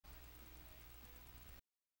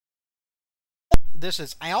This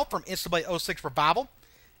is Al from NCAA 06 Revival.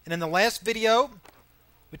 And in the last video,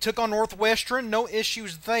 we took on Northwestern. No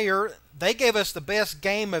issues there. They gave us the best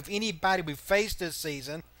game of anybody we've faced this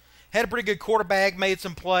season. Had a pretty good quarterback, made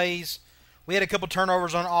some plays. We had a couple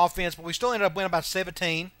turnovers on offense, but we still ended up winning by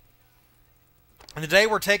 17. And today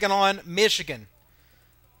we're taking on Michigan,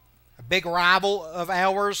 a big rival of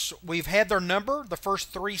ours. We've had their number the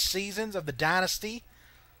first 3 seasons of the Dynasty.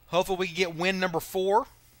 Hopefully we can get win number 4.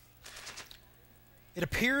 It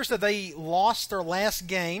appears that they lost their last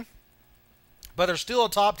game, but they're still a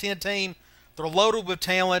top 10 team. They're loaded with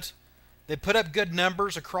talent. They put up good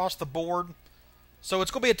numbers across the board. So it's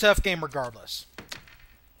going to be a tough game regardless.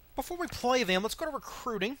 Before we play them, let's go to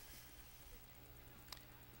recruiting.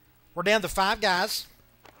 We're down to 5 guys,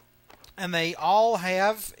 and they all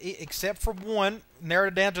have, except for one,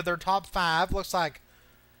 narrowed it down to their top 5. Looks like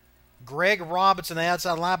Greg Robinson, the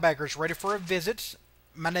outside linebacker, is ready for a visit.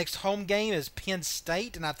 My next home game is Penn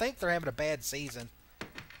State, and I think they're having a bad season,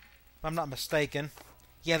 if I'm not mistaken.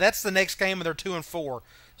 Yeah, that's the next game, and they're 2-4.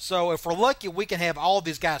 So if we're lucky, we can have all of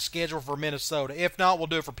these guys scheduled for Minnesota. If not, we'll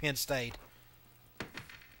do it for Penn State.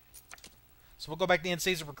 So we'll go back to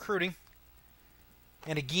in-season recruiting.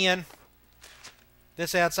 And again,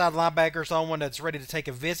 this outside linebacker is the only one that's ready to take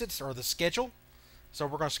a visit, or the schedule. So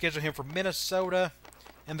we're going to schedule him for Minnesota.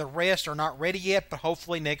 And the rest are not ready yet, but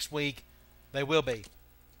hopefully next week they will be.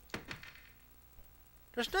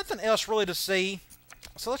 There's nothing else really to see.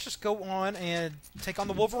 So let's just go on and take on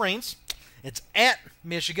the Wolverines. It's at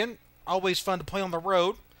Michigan. Always fun to play on the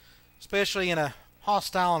road, especially in a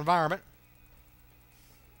hostile environment.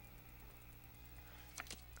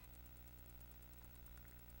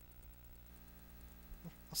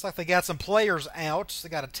 Looks like they got some players out. They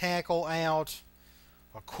got a tackle out,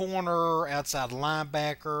 a corner, outside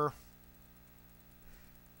linebacker.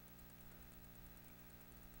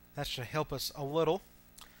 That should help us a little.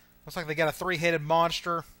 Looks like they got a 3-headed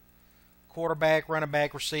monster. Quarterback, running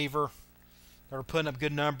back, receiver. They're putting up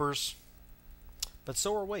good numbers. But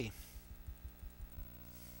so are we.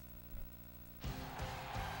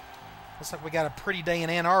 Looks like we got a pretty day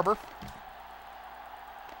in Ann Arbor.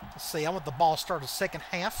 Let's see, I want the ball to start the second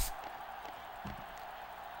half.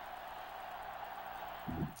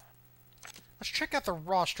 Let's check out the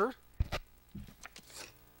roster.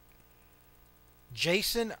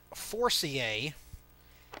 Jason Forcier,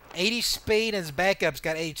 80 speed, and his backup's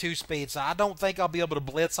got 82 speed, so I don't think I'll be able to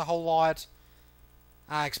blitz a whole lot.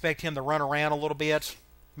 I expect him to run around a little bit.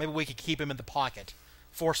 Maybe we could keep him in the pocket,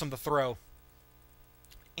 force him to throw.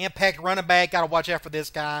 Impact running back, got to watch out for this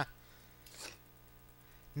guy.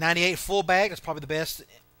 98 fullback, that's probably the best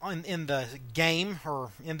in the game,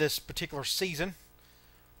 or in this particular season.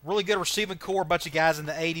 Really good receiving core, a bunch of guys in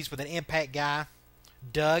the 80s with an impact guy.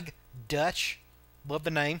 Doug Dutch, love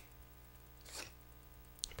the name.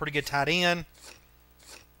 Pretty good tight end.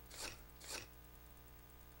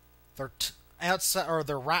 Their outside, or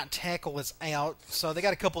their right tackle is out, so they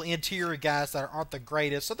got a couple interior guys that aren't the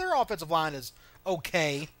greatest. So their offensive line is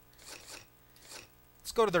okay.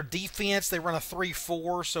 Let's go to their defense. They run a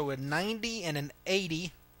 3-4, so a 90 and an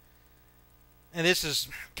 80. And this is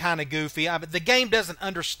kind of goofy. The game doesn't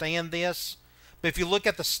understand this, but if you look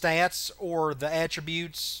at the stats or the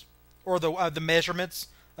attributes or the measurements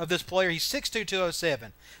of this player, he's 6'2",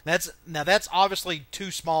 207. Now that's obviously too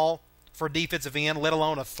small for a defensive end, let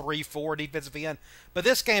alone a 3-4 defensive end. But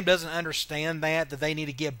this game doesn't understand that they need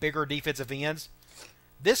to get bigger defensive ends.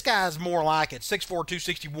 This guy's more like it. 6'4",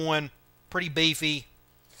 261, pretty beefy.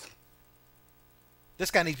 This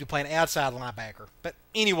guy needs to be playing outside linebacker. But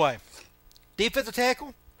anyway, defensive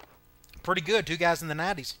tackle, pretty good. 2 guys in the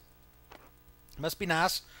 90s. Must be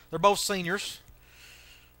nice. They're both seniors.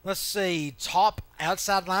 Let's see. Top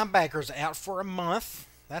outside linebackers out for a month.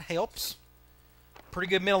 That helps. Pretty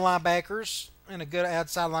good middle linebackers and a good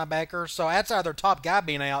outside linebacker. So outside their top guy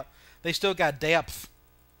being out, they still got depth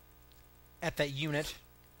at that unit.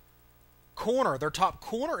 Corner. Their top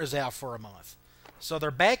corner is out for a month. So their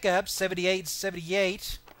backup,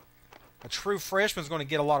 78. A true freshman is going to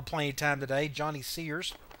get a lot of playing time today, Johnny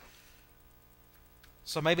Sears.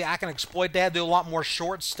 So maybe I can exploit that, do a lot more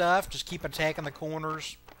short stuff, just keep attacking the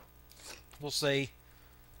corners. We'll see.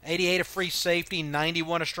 88 a free safety,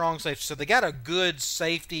 91 a strong safety. So they got a good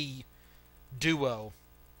safety duo.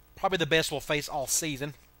 Probably the best we'll face all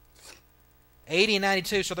season. 80 and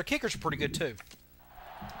 92, so their kickers are pretty good too.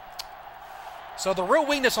 So the real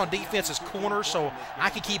weakness on defense is corners, so I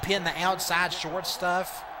can keep hitting the outside short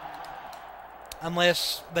stuff.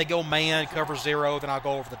 Unless they go man, cover 0, then I'll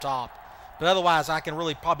go over the top. But otherwise, I can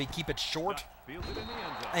really probably keep it short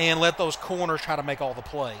and let those corners try to make all the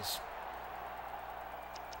plays.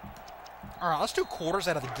 All right, let's do quarters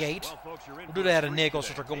out of the gate. We'll do that at a nickel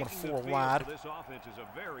since we're going 4 wide.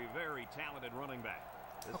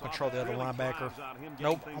 I'll control the other linebacker.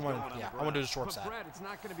 Nope, I want to do the short side.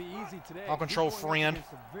 I'll control friend.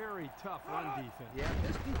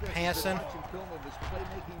 Passing.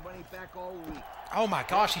 Oh my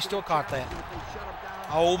gosh, he still caught that.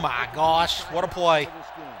 Oh my gosh, what a play.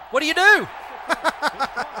 What do you do?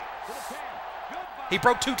 He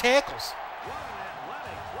broke 2 tackles.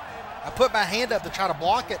 I put my hand up to try to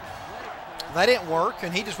block it. That didn't work,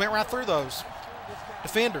 and he just went right through those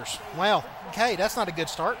defenders. Wow. Okay, that's not a good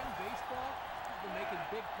start.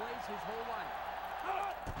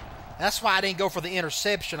 That's why I didn't go for the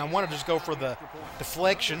interception. I wanted to just go for the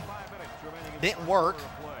deflection. Didn't work.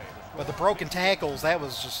 But the broken tackles, that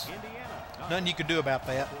was just nothing you could do about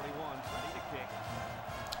that.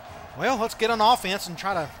 Well, let's get on offense and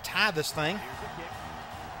try to tie this thing.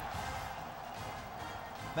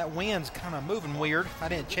 That wind's kind of moving weird. I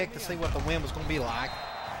didn't check to see what the wind was going to be like.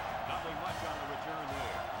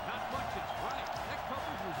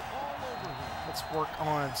 Let's work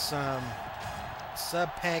on some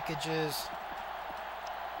sub packages.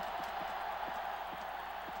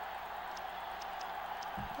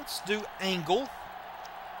 Let's do angle.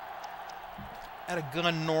 At a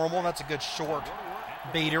gun normal. That's a good short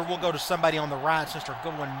beater. We'll go to somebody on the right since they're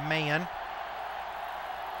going man.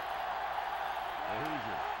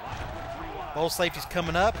 Both safeties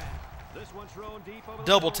coming up.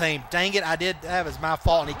 Double team. Dang it, I did. That was my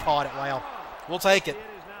fault, and he caught it. Well, we'll take it.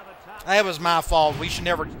 That was my fault. We should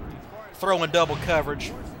never throw in double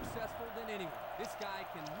coverage.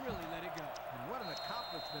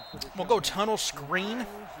 We'll go tunnel screen.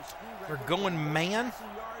 They're going man.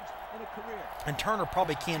 And Turner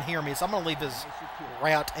probably can't hear me, so I'm going to leave his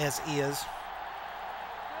route as is.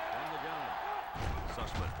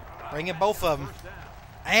 Bring in both of them.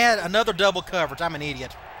 Add another double coverage. I'm an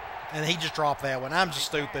idiot. And he just dropped that one. I'm just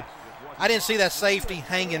stupid. I didn't see that safety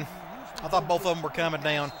hanging. I thought both of them were coming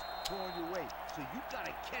down.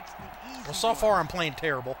 Well, so far I'm playing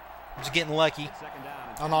terrible. I'm just getting lucky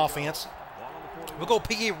on offense. We'll go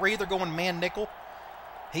P.A. Reed. They're going man nickel.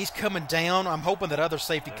 He's coming down. I'm hoping that other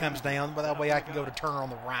safety comes down, but that way I can go to Turner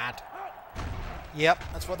on the right. Yep,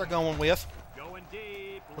 that's what they're going with.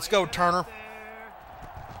 Let's go, Turner.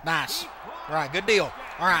 Nice. All right, good deal.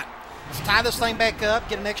 All right, let's tie this thing back up,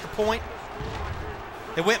 get an extra point.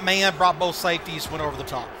 It went man, brought both safeties, went over the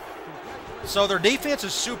top. So their defense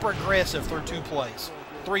is super aggressive through 3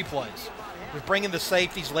 plays. We're bringing the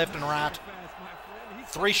safeties left and right.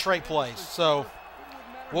 3 straight plays. So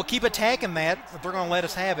we'll keep attacking that if they're going to let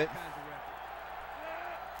us have it.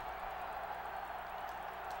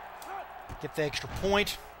 Get the extra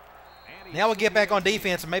point. Now we'll get back on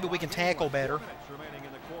defense and maybe we can tackle better.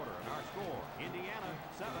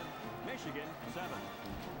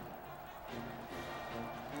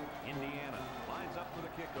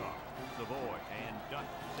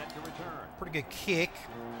 Pretty good kick.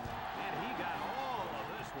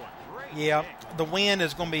 Yeah, the wind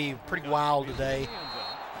is going to be pretty wild today.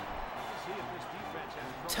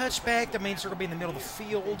 Touchback, that means they're going to be in the middle of the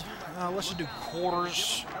field. Let's just do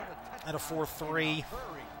quarters at a 4-3.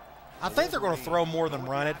 I think they're going to throw more than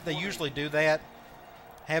run it. They usually do that.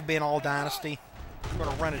 Have been all Dynasty. We're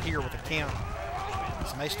going to run it here with a count.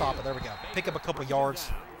 So may stop it. There we go. Pick up a couple yards.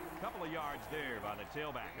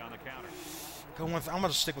 I'm going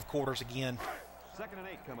to stick with quarters again. 2nd and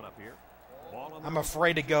 8 coming up here. I'm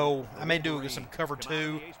afraid to go. I may do some cover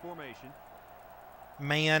 2.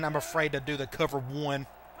 Man, I'm afraid to do the cover 1.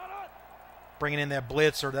 Bringing in that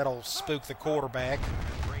blitzer, that'll spook the quarterback.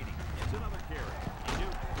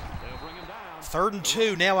 3rd and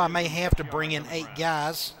 2. Now I may have to bring in 8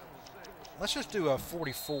 guys. Let's just do a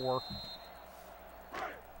 44.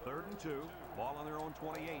 3rd and 2. Ball on their own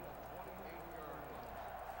 28.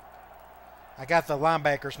 I got the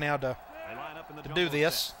linebackers now to do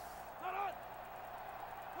this.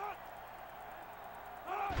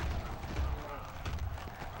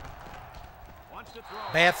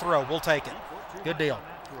 Bad throw. We'll take it. Good deal.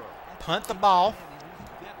 Punt the ball.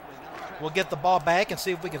 We'll get the ball back and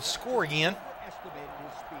see if we can score again.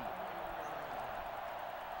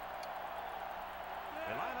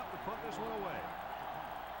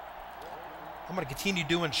 I'm going to continue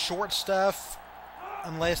doing short stuff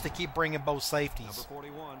unless they keep bringing both safeties.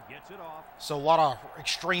 So a lot of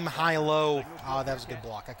extreme high-low. Oh, that was a good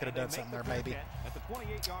block. I could have done something there maybe.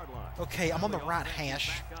 Okay, I'm on the right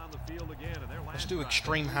hash. Let's do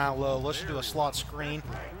extreme high-low. Let's do a slot screen.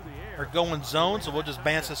 They're going zone, so we'll just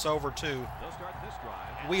bounce this over to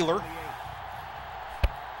Wheeler.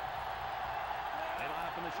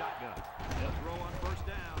 shotgun. They'll throw on first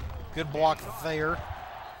down. Good block there.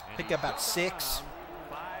 Pick up about 6.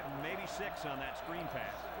 5, maybe 6 on that screen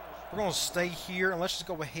pass. We're going to stay here, and let's just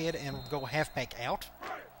go ahead and go halfback out.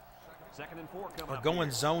 2nd and 4 coming We're up going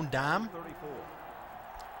here. zone dime. 34.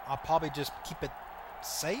 I'll probably just keep it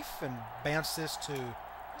safe and bounce this to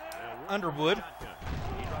Underwood. He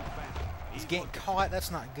drops back. He's getting caught.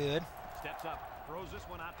 That's not good. Steps up. Throws this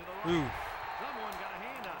one out to the right. Ooh. Someone got a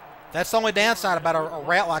hand on it. That's the only downside about a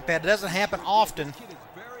route like that. It doesn't happen often.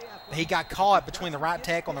 He got caught between the right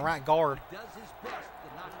tackle and the right guard.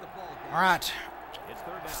 All right.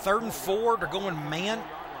 It's 3rd and 4. They're going man.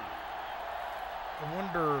 I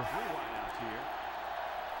wonder.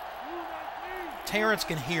 Terrence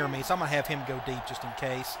can hear me, so I'm going to have him go deep just in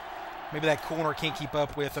case. Maybe that corner can't keep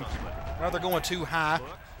up with him. Or they're going too high.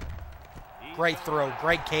 Great throw.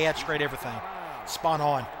 Great catch. Great everything. Spot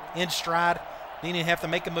on. In stride. Didn't even have to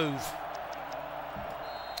make a move.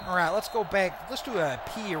 All right, let's go back. Let's do a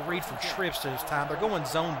P read from trips this time. They're going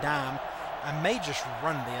zone dime. I may just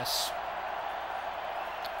run this.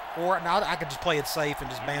 Or now I could just play it safe and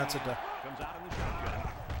just bounce it to Comes out in the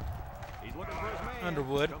shotgun. He's looking for his man.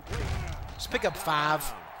 Underwood. Complete. Just pick up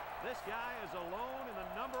 5. This guy is alone in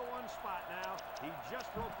the number 1 spot now. He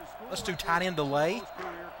just broke the school Let's do record tight end delay. for most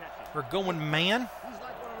career catches. We're going man.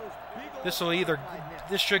 This will either,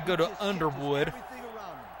 this should go to Underwood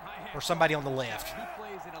or somebody on the left. He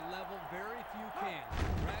plays at a level very few can.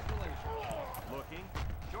 Congratulations. Looking.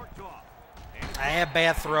 Short toss. I had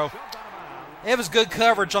bad throw. It was good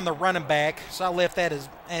coverage on the running back, so I left that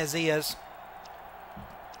as is.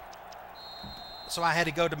 So I had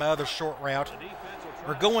to go to my other short route. The defense will try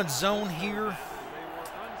We're going zone here. They were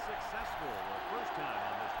unsuccessful the first time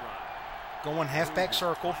on this drive. Going halfback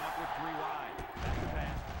circle. Line up with 3 wide. Back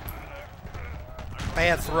to pass.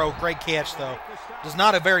 Bad throw. Great catch, though. Just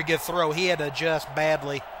not a very good throw. He had to adjust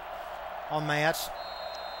badly on that.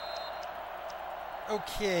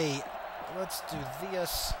 Okay, let's do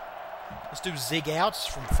this. Let's do zig outs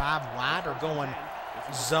from 5 wide or going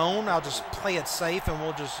zone. I'll just play it safe and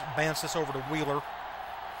we'll just bounce this over to Wheeler.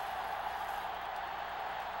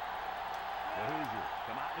 The Hoosiers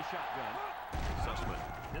come out in the shotgun. Sussman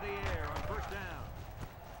to the air on first down.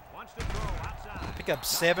 Wants to throw outside. Pick up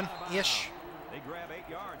 7-ish. They grab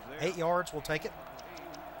 8 yards there. 8 yards, we'll take it.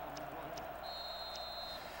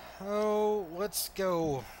 Oh, let's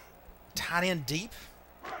go tight end deep.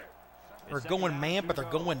 They're going man, but they're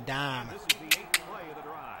going dime. This is the 8th play of the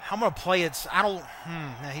drive. I'm going to play it. I don't.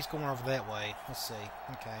 Now he's going over that way. Let's see.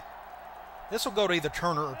 Okay. This will go to either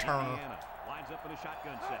Turner or Turner. Indiana lines up in a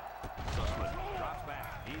shotgun set. Sussman drops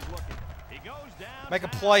back. He's looking. He goes down. Make a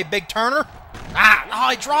play. Big Turner. Oh,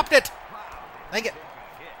 he dropped it. Dang it.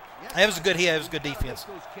 That was a good hit. It was a good defense.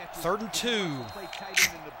 3rd and 2.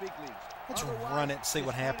 Let's run it and see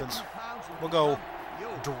what happens. We'll go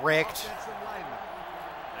direct.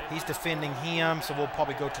 He's defending him, so we'll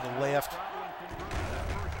probably go to the left.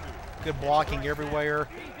 Good blocking everywhere.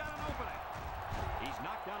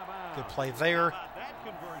 Good play there.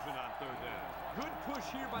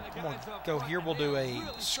 I'm going to go here. We'll do a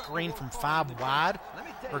screen from 5 wide.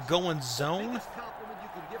 We're going zone.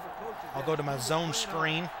 I'll go to my zone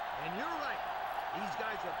screen. And you're right. These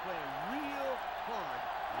guys are playing real hard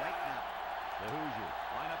right now. The Hoosiers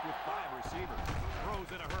line up with 5 receivers. Throws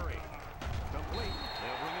in a hurry. Complete.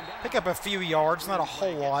 They'll bring him down. Pick up a few yards, not a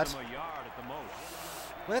whole lot. Gets him a yard at the most.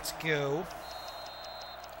 Let's go.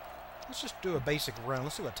 Let's just do a basic run.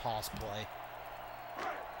 Let's do a toss play.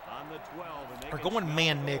 On the 12, and they We're can going stop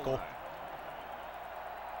man the nickel. line.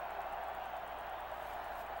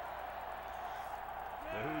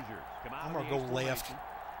 The Hoosiers come out I'm of going the to go ace left. formation.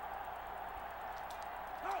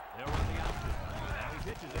 They'll run the option. Now he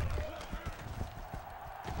pitches it.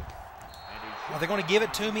 And he Are they going to give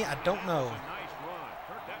it to me? I don't know. nice run.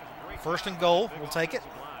 Kirk, that was a great 1st and goal. We'll take it.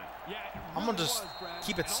 I'm going to just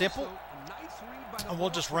keep it simple. And we'll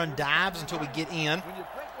just run dives until we get in.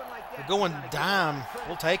 We're going dime.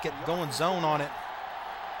 We'll take it. Going zone on it.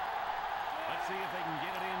 Let's see if they can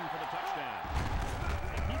get it in for the touchdown.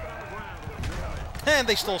 And keep it on the ground. And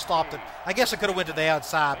they still stopped it. I guess I could have went to the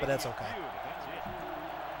outside, but that's okay. That's it.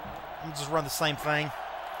 I'm going to just run the same thing.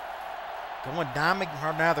 Going dime.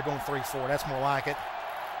 Now they're going 3-4. That's more like it.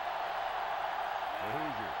 The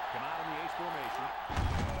Hoosiers come out in the ace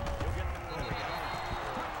formation.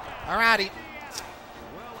 All righty.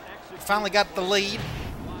 Finally got the lead.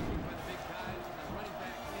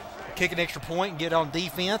 Kick an extra point and get on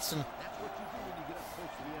defense and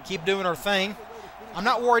keep doing our thing. I'm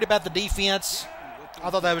not worried about the defense. I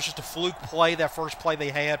thought that was just a fluke play, that first play they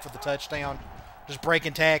had for the touchdown. just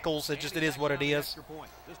breaking tackles. It is what it is.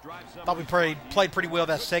 Thought we played pretty well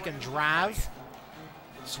that second drive.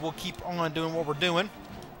 So we'll keep on doing what we're doing.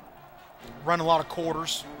 Run a lot of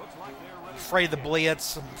quarters. Afraid of the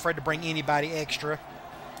blitz. I'm afraid to bring anybody extra.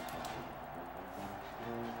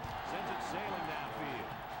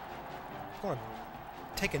 I'm going to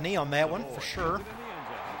take a knee on that one for sure.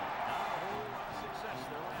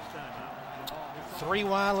 3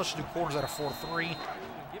 wide. Let's do quarters out of 4-3.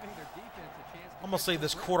 I'm going to see if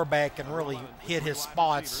this quarterback can really hit his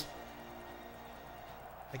spots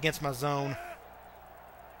against my zone.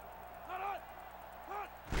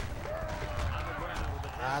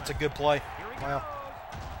 That's a good play. Wow.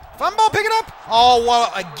 Fumble, pick it up. Oh,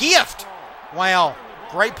 what a gift. Wow.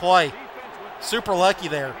 Great play. Super lucky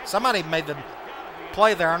there. Somebody made the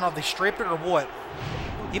play there. I don't know if they stripped it or what.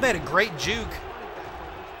 He made a great juke.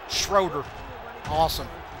 Schroeder. Awesome.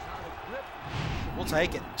 We'll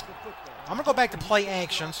take it. I'm going to go back to play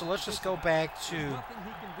action, so let's just go back to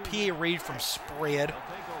PA read from spread.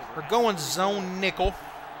 We're going zone nickel.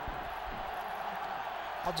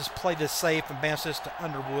 I'll just play this safe and bounce this to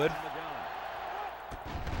Underwood.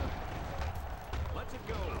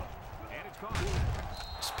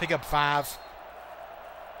 Let's pick up 5.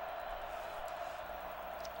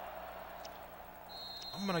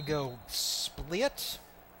 I'm going to go split.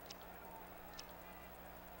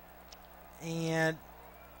 And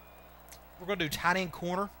we're going to do tight end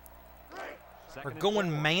corner. We're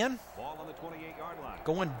going man.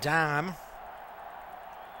 Going dime.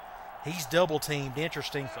 He's double teamed.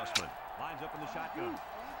 Interesting. I'm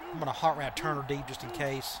going to hot route Turner deep just in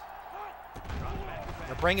case.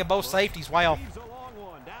 They're bringing both safeties. Wow.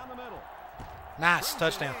 Nice.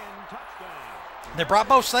 Touchdown. They brought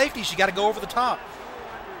both safeties. You got to go over the top.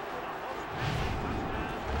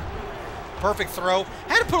 Perfect throw.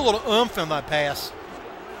 Had to put a little oomph in that pass.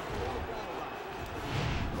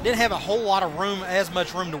 Didn't have a whole lot of room, as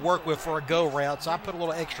much room to work with for a go route, so I put a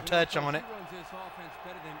little extra touch on it.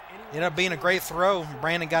 Ended up being a great throw.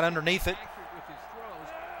 Brandon got underneath it.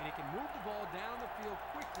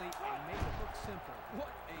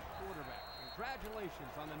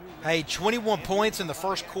 Hey, 21 points in the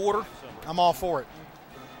first quarter. I'm all for it.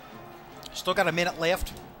 Still got a minute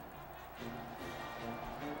left.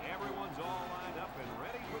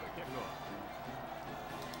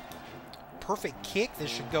 Perfect kick. This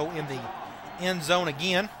should go in the end zone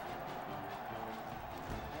again.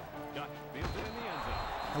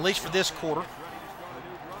 At least for this quarter.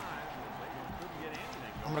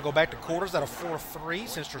 I'm going to go back to quarters out of 4-3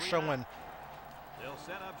 since they're showing. They'll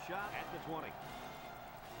set up shot at the 20.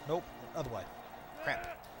 Nope, other way.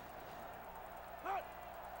 Crap.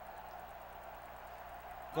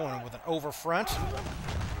 Going with an over front.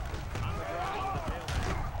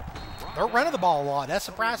 They're running the ball a lot. That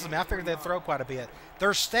surprises me. I figured they'd throw quite a bit.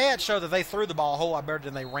 Their stats show that they threw the ball a whole lot better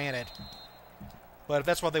than they ran it. But if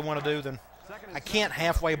that's what they want to do, then I can't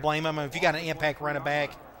halfway blame them. I mean, if you got an impact running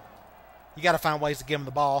back, you got to find ways to give them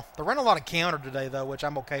the ball. They're running a lot of counter today, though, which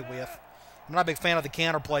I'm okay with. I'm not a big fan of the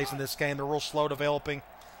counter plays in this game. They're real slow developing.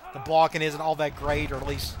 The blocking isn't all that great, or at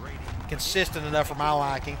least consistent enough for my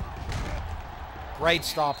liking. Great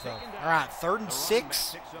stop, though. All right, 3rd and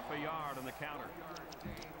 6.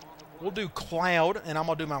 We'll do cloud, and I'm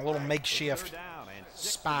going to do my little makeshift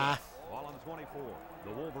spy. Ball on the 24.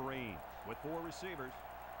 The Wolverine with 4 receivers.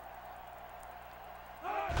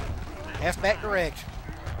 Halfback direct.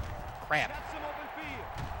 Crap.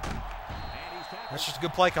 That's just a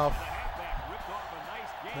good play call.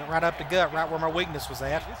 Went right up the gut, right where my weakness was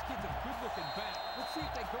at.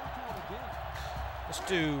 Let's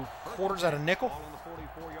do quarters out of nickel. Ball on the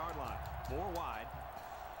 44-yard line. 4 wide.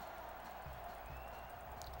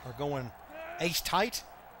 We're going ace tight.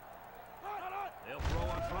 They'll throw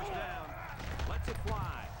on 1st down. Lets it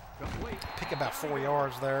fly. Complete. Pick about 4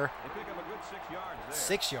 yards there. They pick up a good 6 yards there.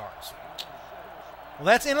 6 yards. Well,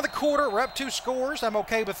 that's the end of the quarter. We're up 2 scores. I'm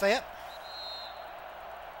okay with that.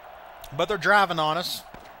 But they're driving on us.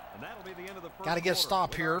 And that'll be the end of the first Got to get a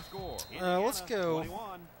stop here. Let's go.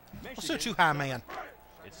 Let's do 2 high man.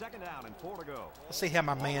 It's 2nd down and 4 to go. Let's see how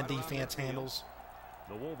my man defense handles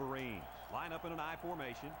The Wolverine line up in an I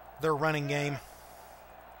formation. their running game.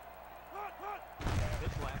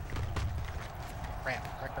 Pitch left. Crap.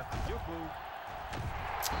 Juku.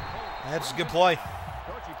 That's a good play.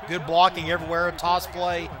 Good blocking everywhere. Toss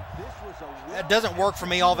play. That doesn't work for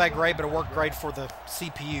me all that great, but it worked great for the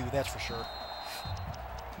CPU, that's for sure.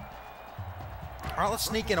 All right, let's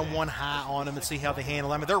sneak in a 1 high on them and see how they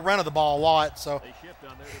handle it. I mean, they're running the ball a lot, so They shift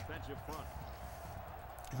on their defensive front.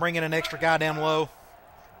 bring in an extra guy down low.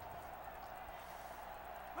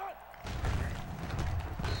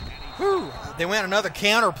 Whew. They went another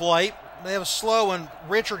counter play. They was slow, and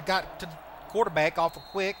Richard got to the quarterback awful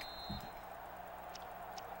quick.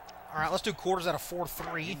 All right, let's do quarters out of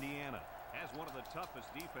 4-3. Indiana has one of the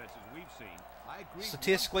toughest defenses we've seen.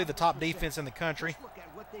 Statistically, the top defense in the country. Look at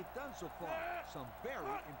what they've done so far. Some very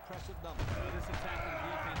impressive numbers. This attacking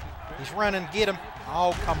defense is very He's running. Get him.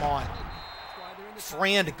 Oh, come on.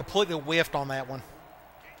 Friend completely whiffed on that one.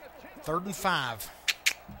 3rd and 5.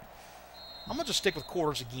 I'm going to just stick with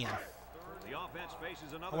quarters again. The offense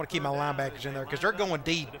faces another I want to keep my third down linebackers as in they there because line they're up. going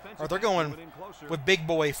deep, The defensive or they're backs going moving in closer. with big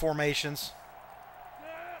boy formations.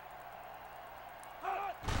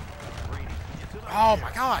 Brady gets it up Oh, here.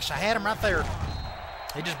 my gosh. I had him right there.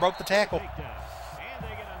 He just broke the tackle. Takedown. And they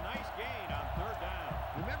get a nice gain on 3rd down.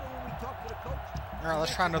 Remember when we talked to the coach? All right,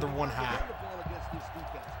 let's try another one high. Run the ball against this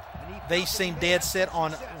defense. And he They felt seem that dead they set had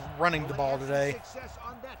on success. running the Well, ball they had today. some success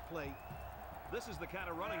on that play. This is the kind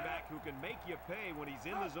of running back who can make you pay when he's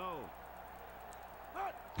in the zone.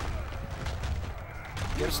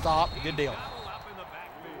 Get a stop. Good deal. Gobbled up in the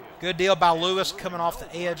backfield. Good deal by Lewis coming off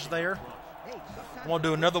the edge there. Hey, sometimes I'm going to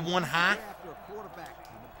do another one high. after a quarterback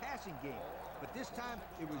in the passing game, but this time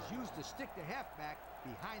it was used to stick the halfback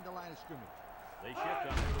behind the line of scrimmage. They shift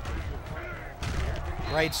on their defensive front.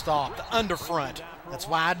 Great stop. The under front. That's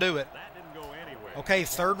why I do it. That didn't go anywhere. Okay,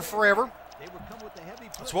 3rd and forever. They would come with the heavy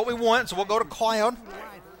That's what we want, so we'll go to Cloud.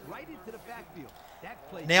 right into the backfield. That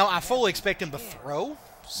play Now, I fully expect him to throw,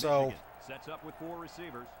 so Michigan sets up with 4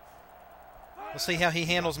 receivers. let's see how he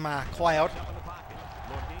handles my Cloud. Up in the pocket.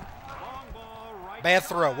 Looking. Long ball right. Bad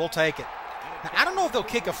throw. We'll take it. Now, I don't know if they'll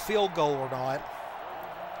kick a field goal or not.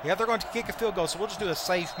 Yeah, they're going to kick a field goal, so we'll just do a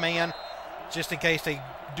safe man just in case they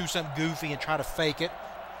do something goofy and try to fake it.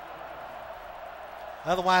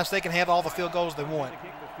 Otherwise, they can have all the field goals they want. To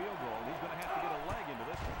kick the field goal, he's going to have to get a leg into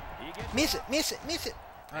this one. He gets Miss it, miss it, miss it.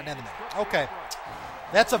 Right down the middle. Okay.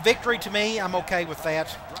 That's a victory to me. I'm okay with that.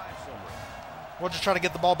 drive somewhere. We'll just try to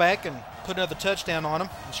get the ball back and put another touchdown on them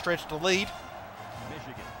and stretch the lead.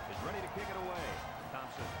 Michigan is ready to kick it away.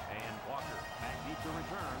 Thompson and Walker back deep to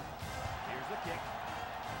return. Here's the kick.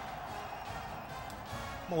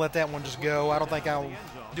 I'm going to let that one just go. I don't think I'll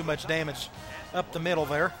do much damage up the middle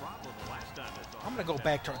there. Problem the last time they saw I'm going to go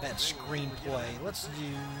back to that screen play. Let's do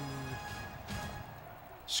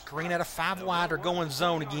screen out of 5 wide or going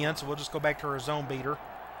zone again, so we'll just go back to our zone beater. 5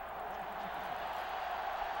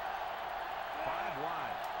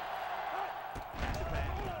 wide. Catch a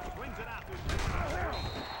pass. Swings it out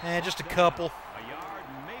to And just a couple. a yard,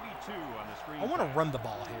 maybe 2 on the screen. I want to run the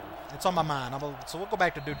ball here. It's on my mind. So we'll go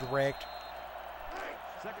back to do direct.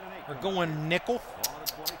 2nd and 8. We're going nickel. Ball at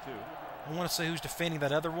 22. I want to see who's defending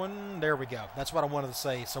that other one. There we go. That's what I wanted to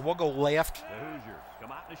say. So we'll go left The Hoosiers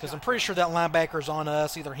come out in the because I'm shotgun. pretty sure that linebacker's on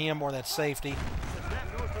us, either him or that safety.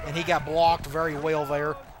 And he got blocked very well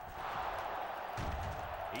there.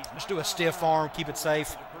 Let's do a stiff arm, keep it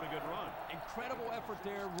safe. A pretty good run. incredible effort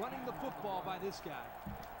there running the football by this guy.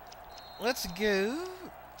 Let's go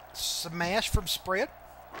smash from spread.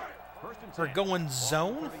 1st and 10. We're going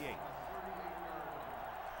zone. 38.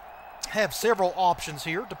 Have several options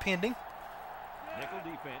here, depending. Nickel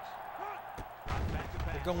defense.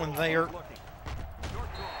 We're going there. Looking. Short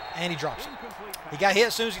throw. And he drops it. Incomplete pass. He got hit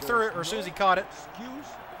as soon as he threw it, or as soon as he caught it. Excuse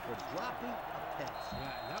for dropping a pass.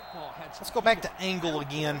 Yeah, that ball had Let's go back to angle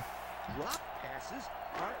again. Drop passes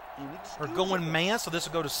are We're inexcusable. going man, so this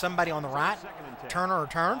will go to somebody on the right. 2nd and 10. Turner or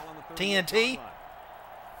turn. Ball on the 30-yard TNT. line.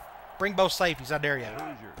 Bring both safeties. I dare you.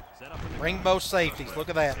 Hoosiers set up in the Bring gun. both safeties. Look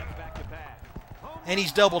at that. Step back to pass. And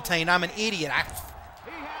he's double teamed. I'm an idiot.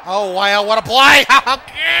 Oh, wow. What a play. Yeah!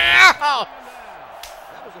 That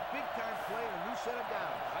was a big-time play and a new set of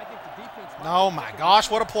downs. I think the defense. Oh, my gosh.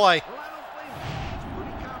 What a play. Well, I don't blame him. It's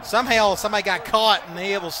pretty common. Somehow somebody got caught and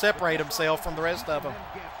he able to separate himself from the rest of them.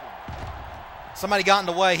 Somebody got in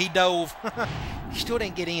the way. He dove. He still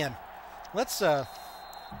didn't get in. Let's, I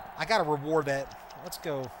got to reward that. Let's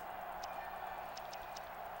go.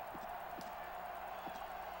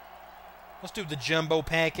 Let's do the jumbo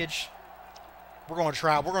package. We're going to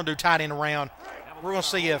try. We're going to do tight end around. We're going to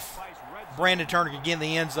see if Brandon Turner can get in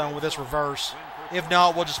the end zone with this reverse. If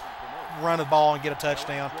not, we'll just run the ball and get a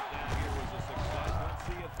touchdown.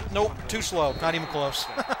 Nope, too slow. Not even close.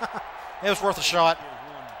 It was worth a shot.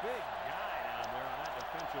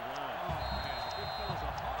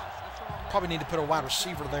 Probably need to put a wide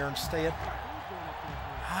receiver there instead.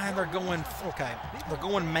 And they're going, okay, they're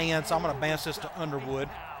going man, so I'm going to bounce this to Underwood.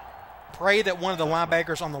 Pray that one of the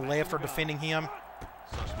linebackers on the left are defending him.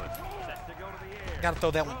 Got to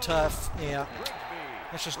throw that one tough. Yeah,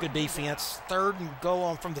 that's just good defense. 3rd and goal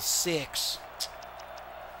on from the 6.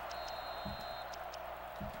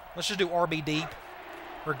 Let's just do RB deep.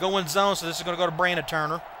 We're going zone, so this is going to go to Brandon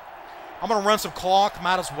Turner. I'm going to run some clock.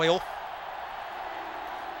 Might as well.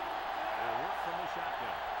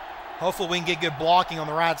 Hopefully we can get good blocking on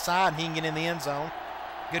the right side and he can get in the end zone.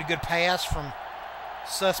 Get a good pass from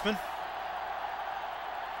Sussman.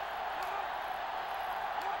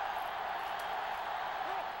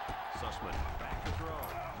 Back to throw.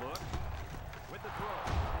 Look. With the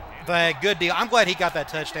throw. That good deal. I'm glad he got that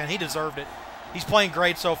touchdown. He deserved it. He's playing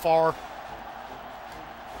great so far.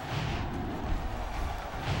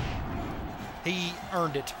 He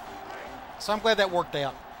earned it. So I'm glad that worked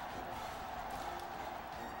out.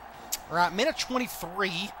 All right, minute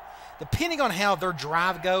 23. Depending on how their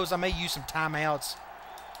drive goes, I may use some timeouts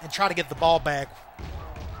and try to get the ball back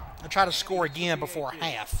and try to score again before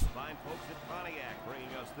half. Fine folks at Pontiac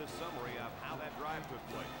bringing us this summary of how that drive took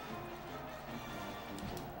place.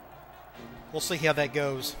 We'll see how that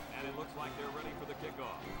goes. And it looks like they're ready for the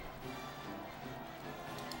kickoff.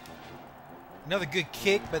 Another good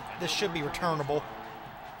kick, but this should be returnable.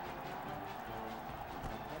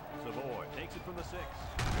 Savoy takes it from the 6.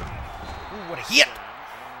 Ooh, what a hit!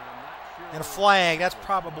 And a flag. That's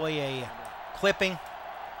probably a clipping.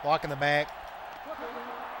 Block in the back.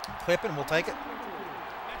 Clipping, we'll take it.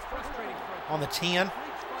 On the 10.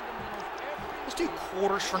 Let's do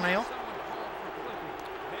quarters for now.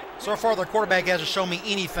 So far, their quarterback hasn't shown me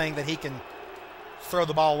anything that he can throw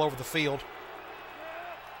the ball over the field.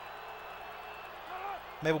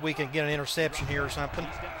 Maybe we can get an interception here or something.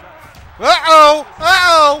 Uh-oh!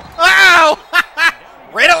 Uh-oh! Uh-oh!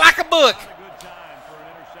 Read it like a book.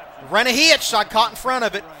 Run a hitch, so I caught in front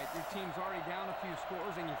of it.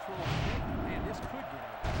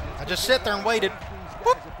 I just sat there and waited.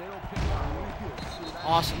 Whoop.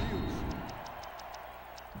 Awesome.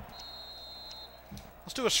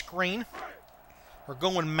 Let's do a screen. We're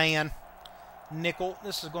going man. Nickel.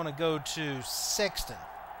 This is going to go to Sexton.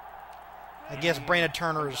 I guess Brandon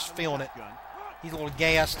Turner is feeling it. He's a little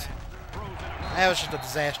gassed. That was just a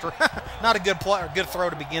disaster. Not a good play or good throw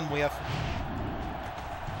to begin with.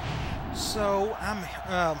 So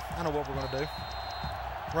I know what we're going to do.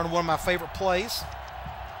 Run one of my favorite plays.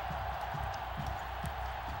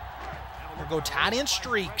 We're going to go tight end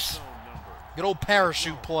streaks. Good old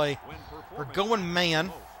parachute play. We're going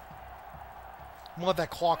man. I'm going to let that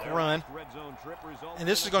clock run. And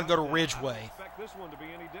this is going to go to Ridgeway.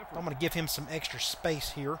 I'm going to give him some extra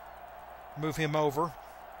space here. Move him over.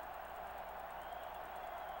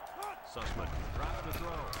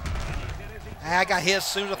 I got hit as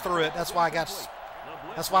soon as I threw it. That's why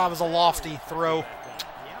I was a lofty throw.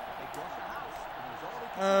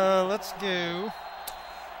 Let's go.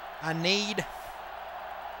 I need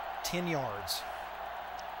 10 yards.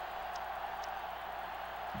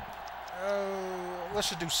 Let's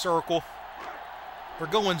just do circle. We're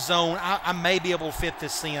going zone. I may be able to fit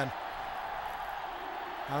this in.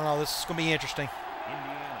 I don't know. This is going to be interesting.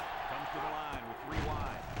 Indiana comes to the line with 3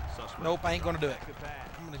 wide. Nope, I ain't going to do it.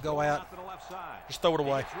 I'm going to go out. Just throw it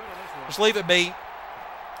away. Just leave it be.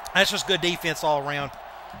 That's just good defense all around.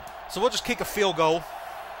 So we'll just kick a field goal.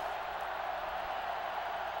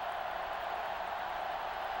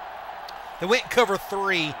 They went cover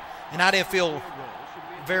 3, and I didn't feel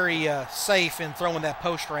very safe in throwing that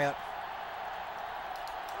post route.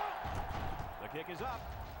 The kick is up.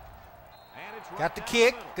 And it's Got the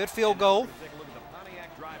kick. Good field goal. Take a look at the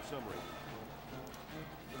Pontiac drive summary.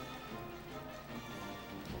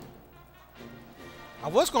 I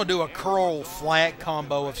was going to do a curl flat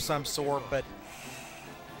combo of some sort, but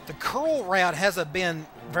the curl route hasn't been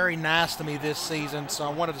very nice to me this season, so I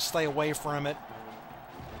wanted to stay away from it.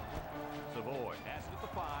 Savoy has it at the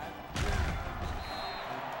 5.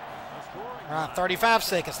 All right, 35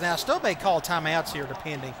 seconds. Now, I still may call timeouts here,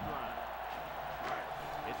 depending.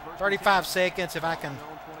 35 seconds if I can,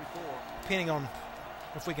 depending on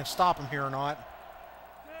if we can stop them here or not.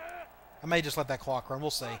 I may just let that clock run.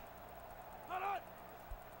 We'll see.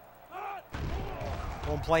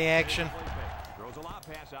 Going play action. Throws a lob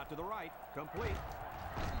pass out to the right. Complete. And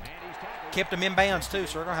he's tackled. Kept him in bounds, too,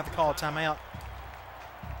 so we're going to have to call a timeout.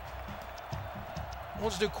 We'll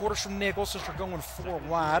just do quarters from nickel since we're going 4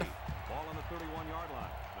 wide. Ball on the 31-yard line.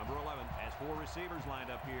 Number 11 has 4 receivers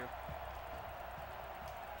lined up here.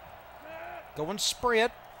 Going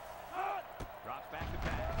spread. Drops back to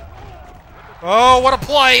pass. Oh, what a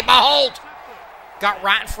play by Holt. Got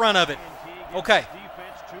right in front of it. Okay.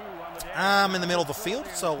 I'm in the middle of the field,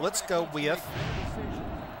 so let's go with.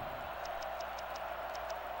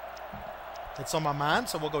 It's on my mind,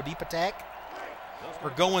 so we'll go deep attack. We're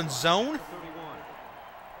going zone.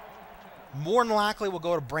 More than likely, we'll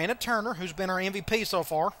go to Brandon Turner, who's been our MVP so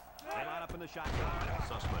far. They line up in the shotgun.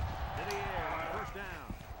 Sussman to the air on first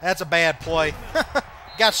down. That's a bad play.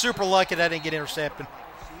 Got super lucky that I didn't get intercepted.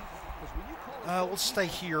 Let's stay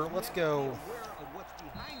here. Let's go.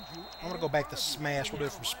 I'm going to go back to smash. We'll do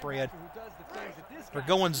it from spread. They're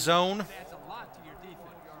going zone.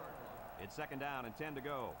 It's second down and 10 to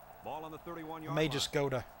go. Ball on the 31-yard line. May just go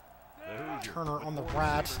to Turner on the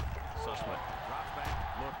right.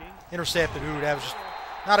 Intercepted. Ooh, that was just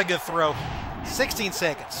not a good throw. 16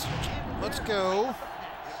 seconds. Let's go.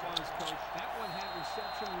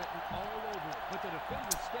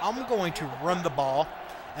 I'm going to run the ball,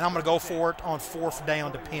 and I'm going to go for it on 4th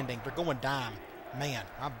down depending. They're going dime. Man,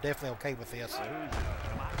 I'm definitely okay with this.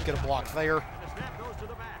 Get a block there.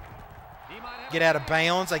 Get out of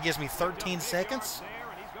bounds. That gives me 13 seconds.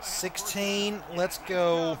 16. Let's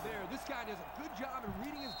go.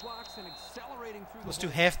 Let's do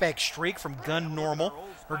halfback streak from gun normal.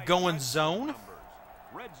 We're going zone.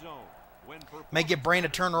 May get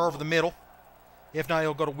Brandon Turner over the middle. If not,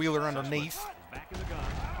 he'll go to Wheeler underneath.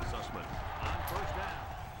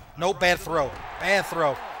 Nope, bad throw. Bad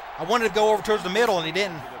throw. I wanted to go over towards the middle, and he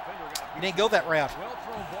didn't. He didn't go that route.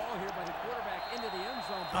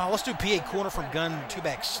 Let's do PA corner from gun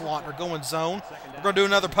 2-back slot. We're going zone. We're going to do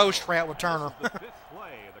another post route with Turner.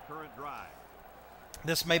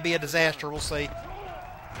 This may be a disaster. We'll see.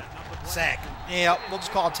 Sack. Yeah, we'll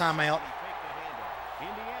just call a timeout.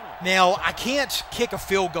 Now, I can't kick a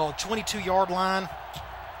field goal. 22-yard line.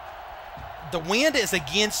 The wind is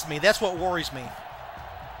against me. That's what worries me.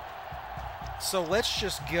 So let's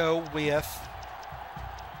just go with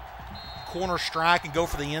corner strike and go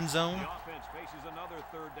for the end zone.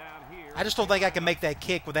 I just don't think I can make that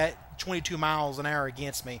kick with that 22 miles an hour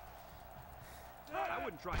against me. I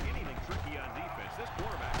wouldn't try anything tricky on defense. This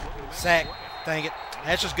quarterback sack. Dang it.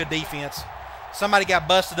 That's just good defense. Somebody got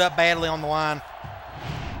busted up badly on the line.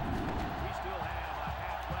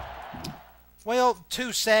 Well,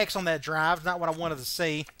 2 sacks on that drive. Not what I wanted to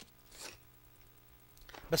see.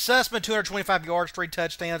 But Sussman, 225 yards, 3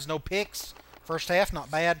 touchdowns, no picks. First half, not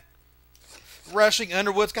bad. Rushing,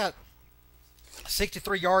 Underwood's got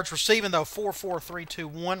 63 yards. Receiving, though, 4, 4, 3, 2,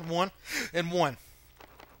 1, 1, and 1.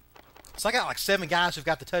 So I got like 7 guys who've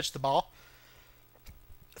got to touch the ball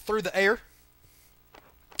through the air.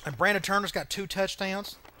 And Brandon Turner's got 2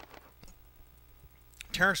 touchdowns.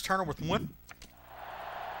 Terrence Turner with 1.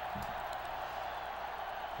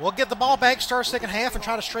 We'll get the ball back, start second half, and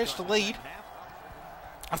try to stretch the lead.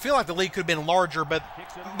 I feel like the lead could have been larger, but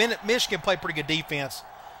Michigan played pretty good defense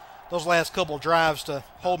those last couple of drives to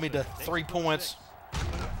hold me to 3 points. I'm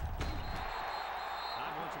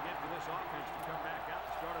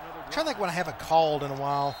trying to think what I haven't called in a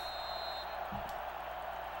while.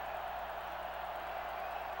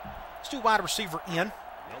 Let's do wide receiver in.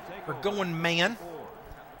 We're going man.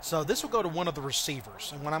 So this will go to one of the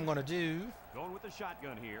receivers. And what I'm going to do, going with the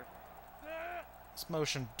shotgun here. Let's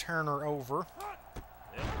motion Turner over.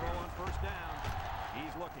 They'll throw on first down.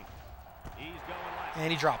 He's looking. He's going left.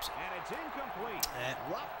 And he drops it. And it's incomplete.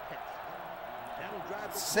 That'll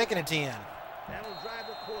drive the 2nd and 10. That'll drive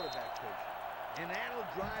the quarterback coach. And that'll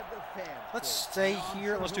drive the fans. Let's stay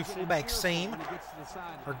here. Let's do fullback seam.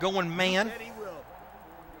 We're going man.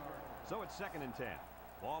 So it's 2nd and 10.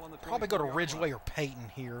 Ball on the Probably go to Ridgeway or Peyton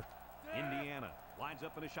here. Indiana lines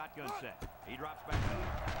up in a shotgun set. He drops back.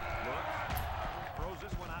 Looks. Throws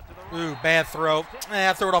this one out to the right. Ooh, bad throw.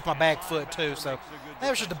 I threw it off my back foot too, so that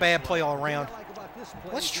was just a bad play all around.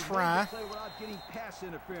 Let's try.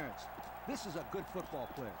 This is a good football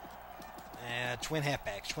player. Twin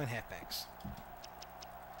halfbacks.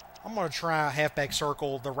 I'm going to try halfback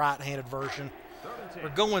circle, the right-handed version. We're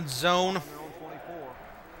going zone.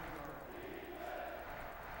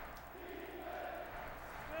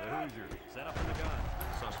 Set up in the gun.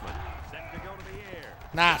 Sussman set to go to the air.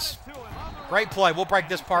 Nice. Great play. We'll break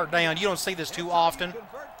this part down. You don't see this too often.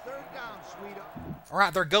 All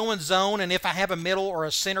right, they're going zone, and if I have a middle or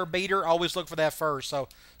a center beater, I always look for that first. So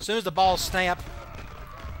as soon as the ball snaps,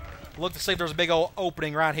 look to see if there's a big old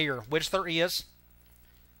opening right here, which there is.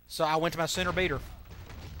 So I went to my center beater.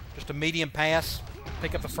 Just a medium pass.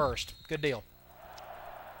 Pick up the first. Good deal.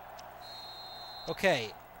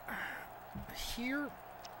 Okay. Here.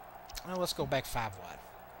 Well, let's go back 5 wide.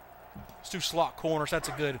 Let's do slot corners. That's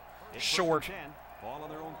a good short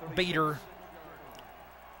beater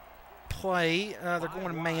play. They're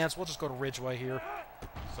going man, so we'll just go to Ridgeway here.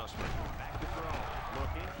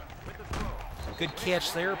 Good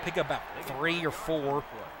catch there. Pick up about 3 or 4.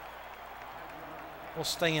 We'll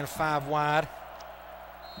stay in 5 wide.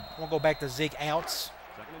 We'll go back to zig outs.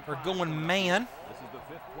 We're going man.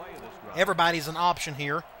 Everybody's an option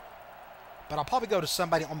here. But I'll probably go to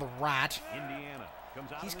somebody on the right.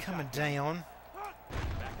 He's coming down.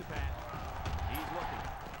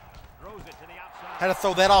 Had to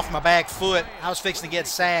throw that off my back foot. I was fixing to get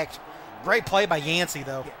sacked. Great play by Yancey,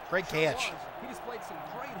 though. Great catch. He displayed some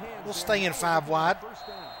great hands. We'll stay in 5 wide.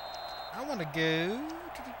 I want to go.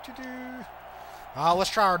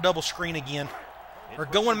 Let's try our double screen again. We're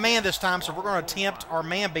going man this time, so we're going to attempt our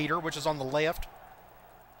man beater, which is on the left.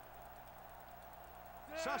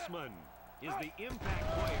 Sussman is the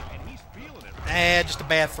impact player, and he's feeling it. Just a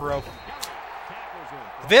bad throw.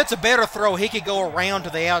 If it's a better throw, he could go around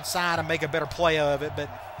to the outside and make a better play of it, but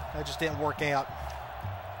that just didn't work out.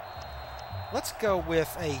 Let's go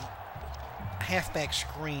with a halfback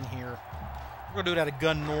screen here. We're going to do it out of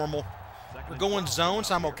gun normal. We're going zone,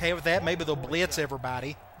 so I'm okay with that. Maybe they'll blitz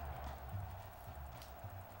everybody.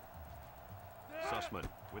 Sussman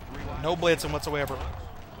with No blitzing whatsoever.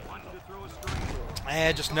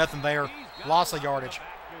 Just nothing there. Loss of yardage.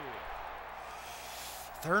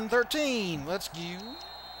 3rd and 13. Let's go.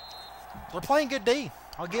 They're playing good D.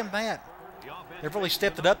 I'll give them that. They've really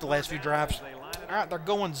stepped it up the last few drives. All right, they're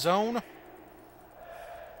going zone.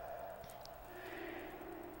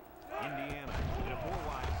 Indiana in a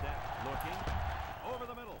 4-wide set, looking over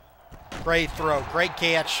the middle. Great throw. Great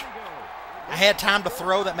catch. I had time to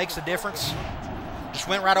throw. That makes a difference. Just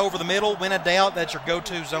went right over the middle. When in doubt, that's your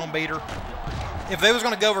go-to zone beater. If they was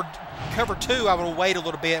going to go over cover 2, I would have waited a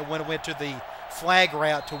little bit when it went to the flag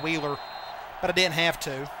route to Wheeler, but I didn't have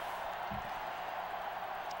to.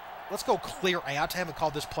 Let's go clear out. I haven't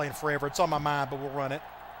called this play in forever. It's on my mind, but we'll run it.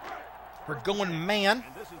 We're going man.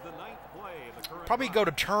 Probably go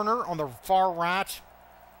to Turner on the far right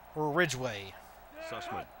or Ridgeway.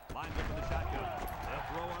 Sussman lines up in the shotgun. They'll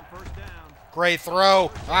throw on 1st down. Great throw.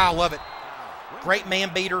 I love it. Great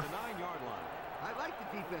man beater. I like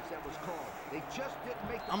the defense that was called. They just didn't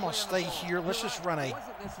make the I'm going to stay here. Let's just run a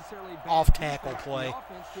Wasn't necessarily bad off-tackle defense. play. The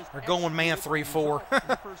offense just We're going man executed 3-4. on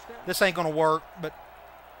the first down. This ain't going to work, but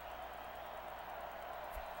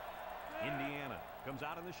Indiana comes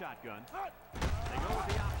out in the shotgun. They go with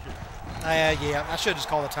the option. yeah, I should just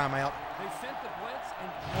call the timeout. They sent the blitz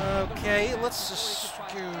and Okay, let's just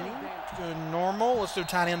do normal. Let's do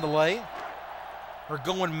tight end delay. We're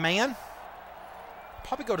going man.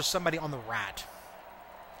 Probably go to somebody on the right.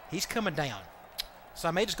 He's coming down. So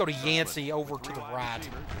I may just go to Yancey over to the right.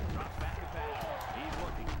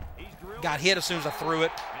 Got hit as soon as I threw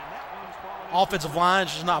it. Offensive line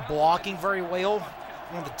is just not blocking very well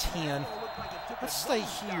on the 10. Let's stay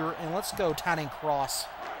here and let's go tight end cross.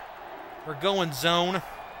 We're going zone.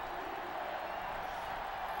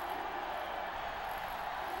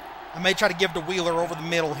 I may try to give to Wheeler over the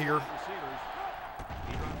middle here.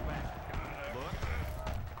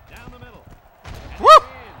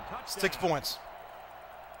 6 points.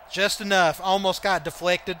 Just enough. Almost got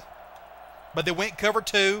deflected. But they went cover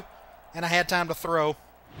 2, and I had time to throw.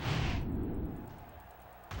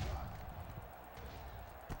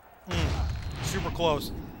 Super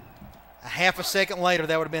close. A half a second later,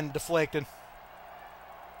 that would have been deflected.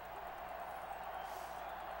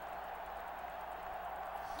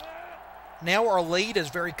 Now our lead is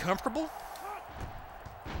very comfortable.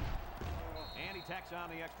 And he tacks on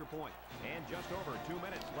the extra point. And just over 2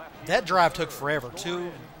 minutes left. That drive took forever.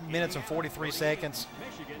 2 minutes and 43 seconds.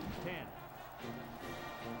 Michigan 10.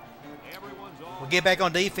 We'll get back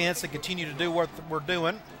on defense and continue to do what we're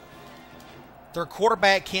doing. Their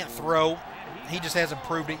quarterback can't throw. He just hasn't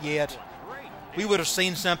proved it yet. We would have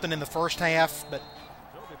seen something in the first half, but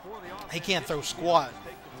he can't throw squat.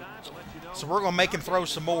 So we're going to make him throw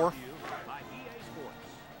some more.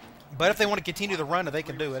 But if they want to continue the run, they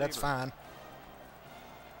can do it. That's fine.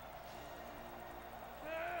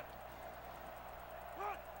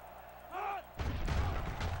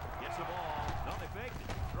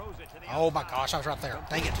 Oh my gosh, I was right there.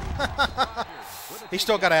 Dang it. He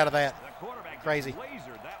still got out of that. Crazy.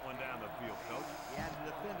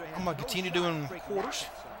 I'm going to continue doing quarters.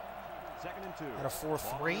 At a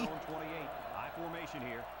 4-3.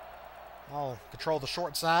 I'll control the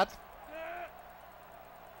short side.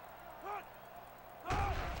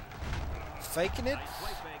 Faking it.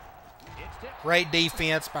 Great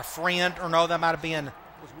defense by Friend. Or no, that might have been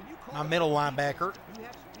my middle linebacker.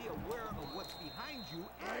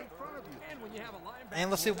 And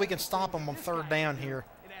let's see if we can stop them on 3rd down here.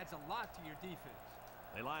 It adds a lot to your defense.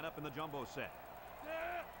 They line up in the jumbo set.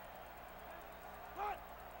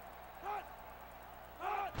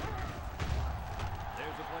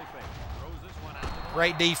 There's a play fake. Throws this one out.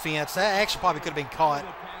 Great defense. That actually probably could have been caught.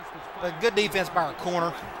 But good defense by our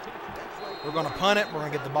corner. We're going to punt it. We're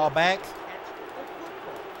going to get the ball back.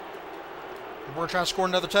 And we're trying to score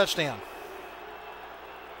another touchdown.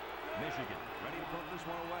 Michigan ready to put this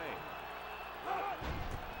one away.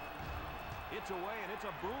 It's away, and it's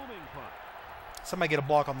a booming punt. Somebody get a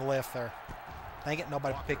block on the left there. Dang it,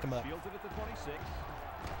 nobody picked him up. Fields it at the 26.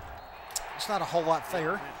 It's not a whole lot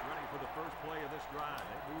there. Ready for the first play of this drive.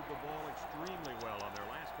 They moved the ball extremely well on their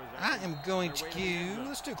last possession. I am going to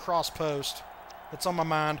let's do cross post. It's on my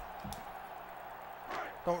mind.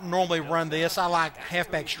 Don't normally run this. I like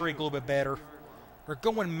halfback streak a little bit better. We're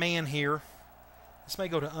going man here. This may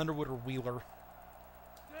go to Underwood or Wheeler.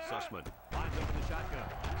 Sussman lines up in the shotgun.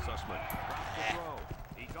 Sussman drops the throw.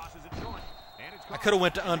 He tosses it short. And it's I could have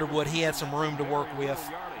went to Underwood. He had some room to work with.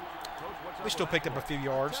 We still picked up a few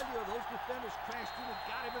yards. Those defenders crashed in and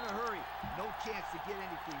got him in a hurry. No chance to get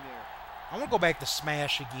anything there. I want to go back to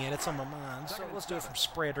smash again. It's on my mind. So let's do it from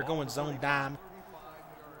spread. They're going zone dime.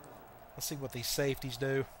 Let's see what these safeties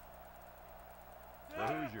do. The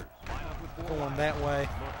Hoosiers line up with four. Going that way.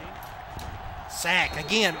 Looking. Sack.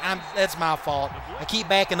 Again, that's my fault. I keep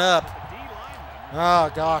backing up. Oh,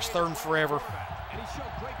 gosh. Third and forever. And he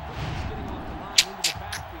showed great quickness getting off the line into the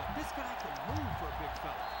backfield. This guy can move for a big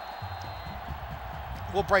fella.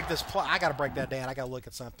 We'll break this play. I got to break that down. I got to look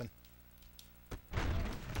at something.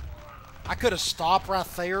 I could have stopped right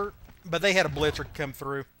there, but they had a blitzer come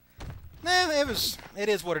through. Nah, it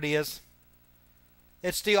is what it is.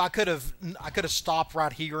 It's still I could have stopped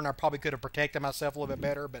right here, and I probably could have protected myself a little bit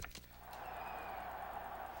better, but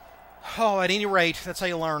at any rate, that's how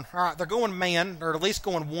you learn. All right, they're going man, or at least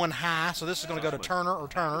going one high, so this is going to go to Turner or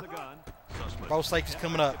Turner. Both safeties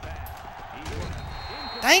coming up.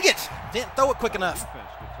 Dang it! Didn't throw it quick enough.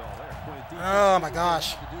 Oh my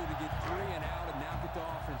gosh.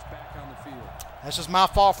 That's just my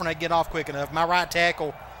fault for not getting off quick enough. My right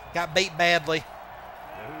tackle got beat badly. The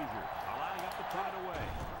Hoosiers are lining up to put it away.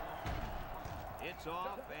 It's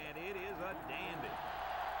off, and it is a dandy.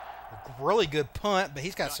 A really good punt, but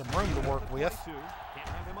he's got some room to work with. Can't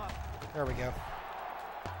wrap him up. There we go.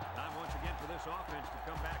 Time once again for this offense to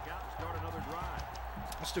come back out and start another drive.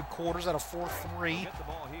 Let's do quarters out of 4-3. Get the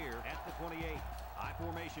ball here at the 28. High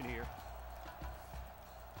formation here.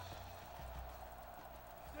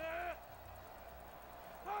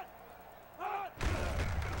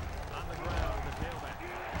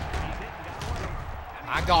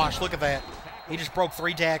 My gosh, look at that. He just broke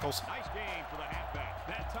 3 tackles. Nice game for the halfback.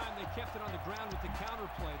 That time they kept it on the ground with the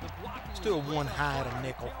counterplay. The blocking Let's do a one high at a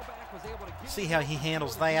nickel. See how he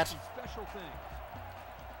handles that. Special thing.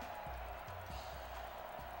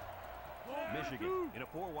 Michigan in a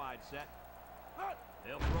 4-wide set.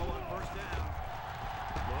 They'll throw on first down.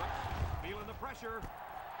 Looks, feeling the pressure.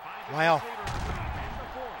 Wow.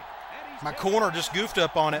 My corner just goofed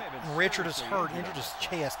up on it. Richard is hurt, injured his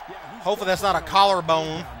chest. Hopefully that's not a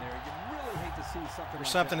collarbone or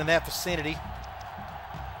something in that vicinity.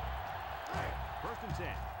 First and 10.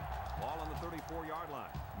 Ball on the 34-yard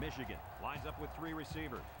line. Michigan lines up with 3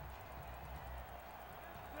 receivers.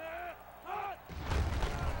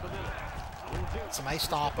 Somebody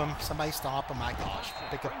stop him. Somebody stop him. My gosh.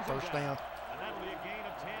 Pick up first down. And that'll be a gain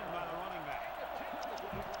of 10 by the running back.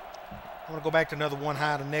 I want to go back to another one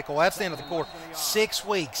high to nickel. That's the end of the quarter. 6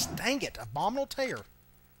 weeks. Dang it. Abominable tear.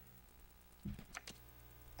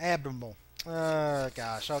 Abdominal.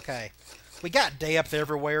 Gosh. Okay. We got depth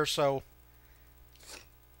everywhere, so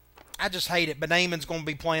I just hate it. But Naaman's going to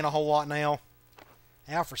be playing a whole lot now.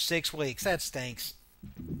 Out for 6 weeks. That stinks.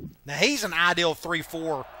 Now, he's an ideal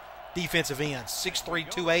 3-4 defensive end. 6'3",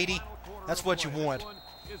 280. That's what you want.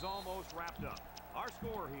 Is almost wrapped up. Our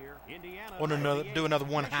score here, Indiana. Want to do another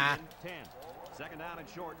one high. 10. Second down and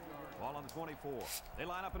short. Ball on the 24. They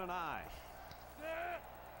line up in an I.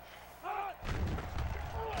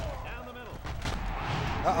 Down the middle.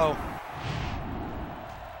 Uh-oh.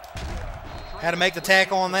 Had to make the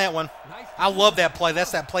tackle on that one. I love that play.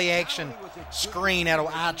 That's that play action screen out of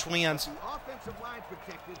I-Twins. The offensive line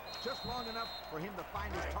protected just long enough for him to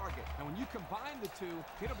find his target. And when you combine the two,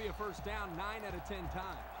 it'll be a first down 9 out of 10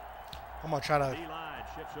 times. I'm going to try to D-line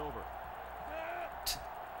shifts over.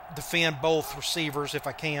 defend both receivers if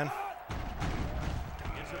I can.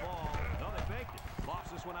 Gets the ball. No, they faked it.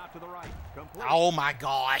 Lofts this one out to the right. Complete. Oh, my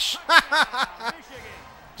gosh. Michigan.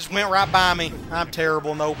 Just went right by me. I'm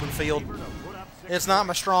terrible in the open field. It's not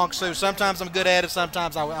my strong suit. Sometimes I'm good at it.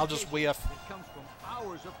 Sometimes I'll just whiff. It comes from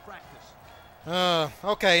hours of practice.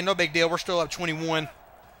 Okay, no big deal. We're still up 21.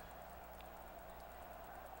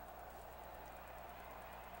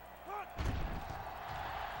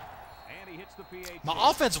 And he hits the PAT. My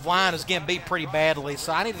offensive line is getting beat pretty badly,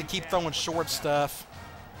 so I need to keep throwing short stuff.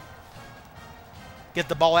 Get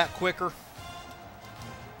the ball out quicker. Number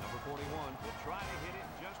 41 will try to hit it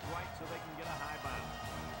just right so they can get a high bounce.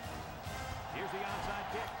 Here's the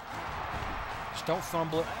onside kick. Just don't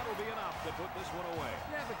fumble it. That'll be enough to put this one away.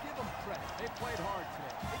 Yeah, but give them credit. They played hard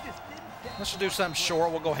today. They just didn't get Let's just do something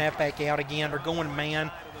short. We'll go halfback out again. They're going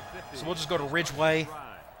man. So we'll just go to Ridgeway.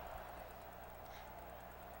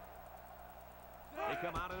 They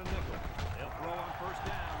come out in a nickel. They'll throw on first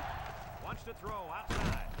down. Wants to throw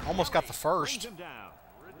outside. Almost got the first. Brings him down.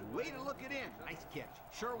 Way to look it in. Nice catch.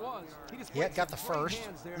 Sure was. He just Yeah, played got the some great first.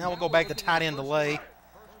 hands there. Now we'll go back to tight end delay.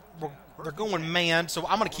 They're going man, so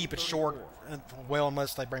I'm going to keep it short. Well,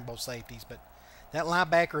 unless they bring both safeties. But that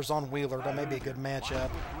linebacker is on Wheeler. That may be a good matchup.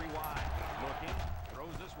 Three wide. Looking. Throws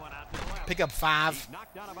this one out to the left. Pick up 5. He's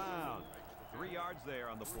knocked out of bounds. 3 yards there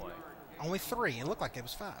on the play. Only 3. It looked like it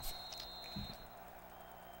was 5.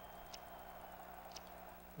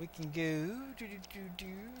 We can go.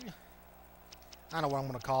 I know what I'm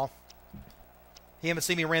going to call. You haven't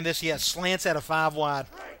seen me run this yet. Slants out of 5 wide.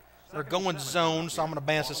 They're going zone, so I'm going to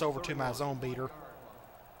bounce this over to my zone beater.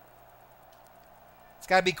 It's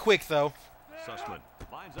got to be quick, though. Sussman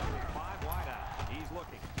lines up with 5 wide out. He's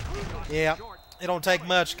looking. Yeah, it don't take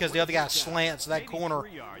much because the other guy slants. So that corner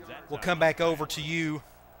will come back over to you.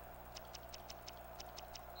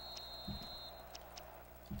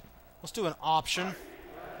 Let's do an option. 3rd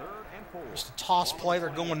and 4. Just a toss play. They're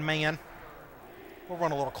going man. We'll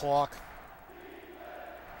run a little clock.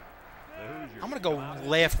 I'm going to go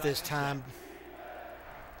left this time.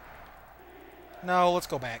 No, let's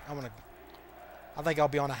go back. I think I'll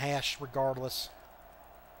be on a hash regardless.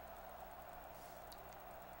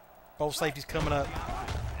 Both safeties coming up.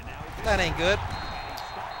 That ain't good.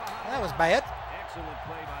 That was bad. Excellent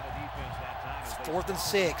play by the defense that time. 4th and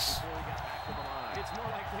 6. It's more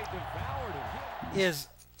like they devoured him. Is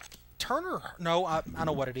Turner? No, I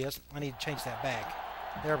know what it is. I need to change that back.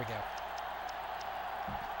 There we go.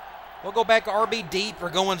 We'll go back to RB deep. We're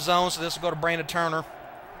going zone, so this will go to Brandon Turner.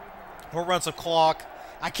 We'll run some clock.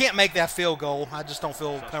 I can't make that field goal. I just don't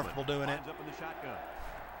feel comfortable doing it.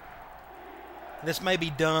 This may be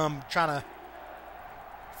dumb, trying to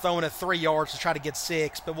throw it at 3 yards to try to get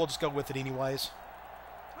 6, but we'll just go with it anyways.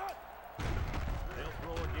 They'll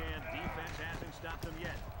throw again. Defense hasn't stopped them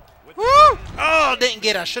yet. Woo! Oh, didn't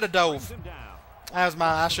get it. I should have dove. That was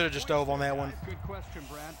I should have just dove on that one. Good question,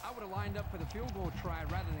 Brad. I would have lined up for the field goal try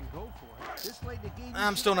rather than go for it. This late in the game,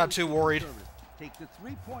 I'm still not too worried. Take the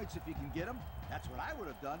 3 points if you can get them. That's what I would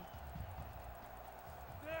have done.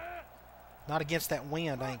 Not against that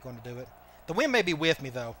wind. I ain't going to do it. The wind may be with me,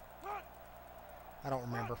 though. I don't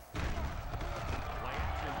remember.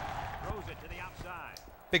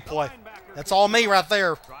 Big play. That's all me right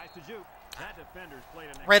there.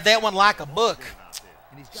 Read that one like a book.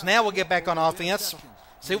 So now we'll get back on offense.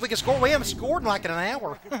 See if we can score. We haven't scored in like an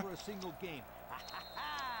hour.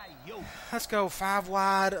 Let's go 5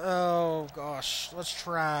 wide. Oh, gosh. Let's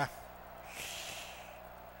try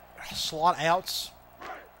slot outs.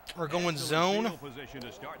 We're going zone.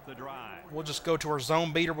 We'll just go to our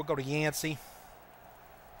zone beater. We'll go to Yancey.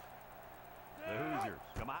 The Hoosiers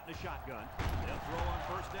come out in a shotgun. They'll throw on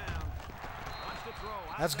first down. Wants to throw.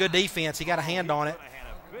 That's good defense. He got a hand on it. Had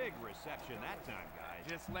a big reception that time, guys.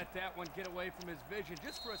 Just let that one get away from his vision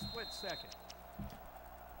just for a split second.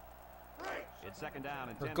 It's 2nd down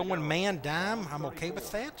and 10 We're to going go. man dime. I'm okay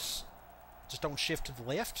with that. Just don't shift to the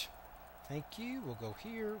left. Thank you. We'll go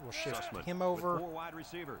here. We'll shift Sussman him with over. 4 wide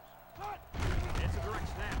receivers. It's a direct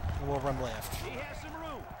snap. And we'll run left. He has some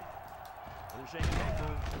room. Little shake and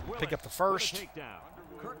tackle. Pick up the With a first. takedown.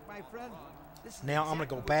 Kirk, my friend, this is Now I'm going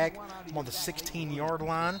to go exactly back. what you want out of I'm on the your back. 16-yard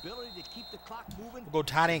line. Ability to keep the clock moving. We'll go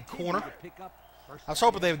tight end Continue corner. to pick up first I was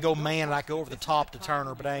hoping they would go man and I go over the top to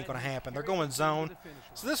Turner, but that ain't going to happen. They're going zone.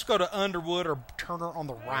 So this will go to Underwood or Turner on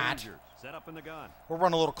the right. Rangers set up in the gun. We'll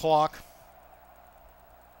run a little clock.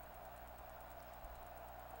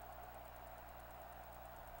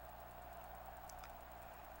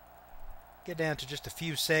 Get down to just a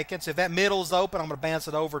few seconds. If that middle's open, I'm going to bounce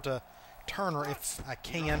it over to Turner if I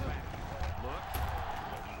can.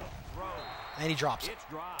 And he drops it. It's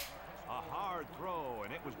dropped. A hard throw,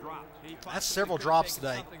 and it was dropped. That's several drops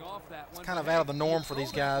today. It's kind of out of the norm for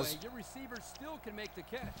these guys. Your receivers still can make the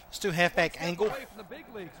catch. Let's do halfback angle. Away from the big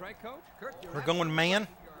leagues, right, Coach? Kirk, you're We're going man.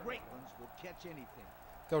 great ones will catch anything.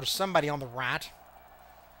 Go to somebody on the right.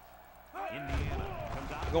 Indiana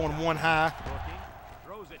comes out. Going one high. Looking,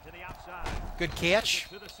 throws it to the outside. Good catch.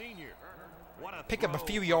 To the senior. What a Pick up a throw.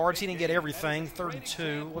 few yards. He didn't get everything. 3rd and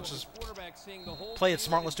 2. Let's just play it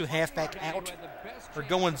smart. Let's do halfback out. We're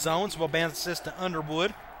going zones. We'll bounce this to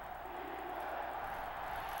Underwood.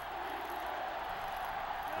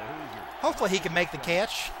 The Hoosiers. Hopefully he can make the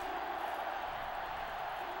catch.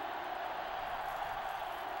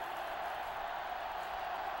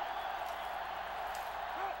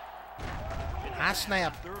 High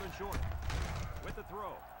snap. Third and short. With the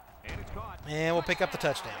throw. And it's caught. And we'll pick up the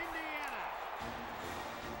touchdown.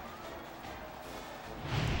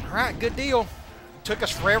 All right, good deal. Took us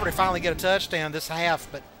forever to finally get a touchdown this half,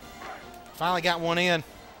 but finally got one in.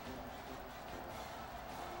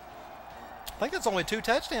 I think that's only 2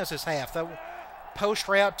 touchdowns this half. The post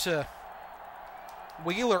route to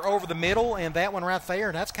Wheeler over the middle, and that one right there,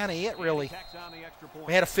 and that's kind of it, really.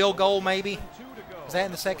 We had a field goal, maybe. Was that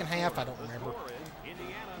in the second half? I don't remember.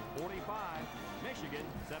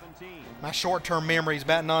 My short-term memory is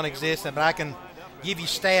about non-existent, but I can give you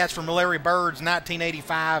stats from Larry Bird's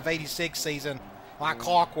 1985-86 season like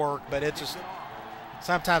clockwork, but it's just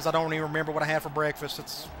sometimes I don't even remember what I had for breakfast.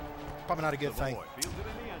 It's probably not a good thing.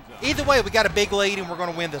 Either way, we got a big lead, and we're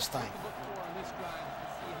going to win this thing.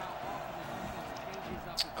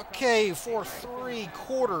 Okay, for 3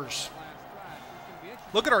 quarters.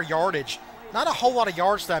 Look at our yardage. Not a whole lot of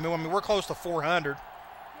yards today. I mean, we're close to 400.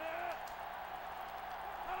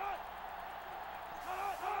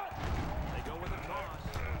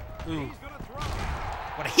 Ooh.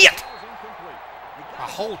 What a hit! A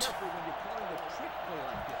Holt.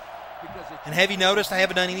 And have you noticed I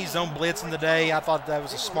haven't done any zone blitzing today? I thought that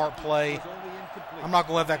was a smart play. I'm not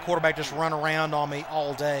going to let that quarterback just run around on me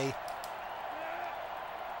all day.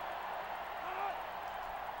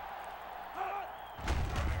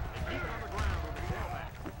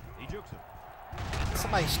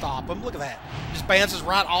 Somebody stop him. Look at that. Just bounces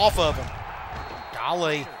right off of him.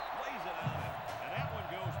 Golly.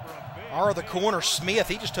 Or the corner, Smith,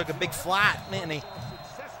 he just took a big flight, didn't he?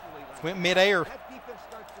 Went midair. That defense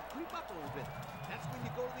starts to creep up a little bit. That's when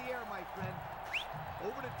you go to the air, my friend.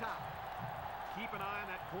 Over the top. Keep an eye on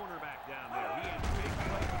that cornerback down there. He has big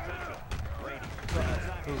play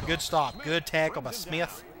potential. Ooh, good stop. Good tackle by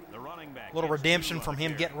Smith. A little redemption from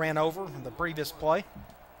him getting ran over in the previous play.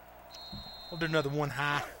 We'll do another one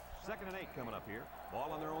high. 2nd and 8 coming up here.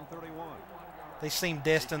 Ball on their own 31. They seem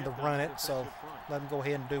destined to run it, so let them go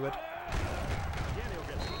ahead and do it.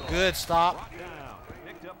 Good stop.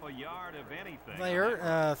 There,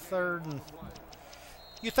 3rd and...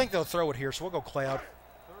 You think they'll throw it here, so we'll go cloud.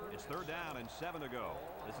 It's 3rd down and 7 to go.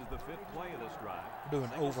 This is the 5th play of this drive. We're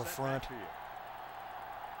doing over front.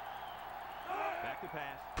 Back to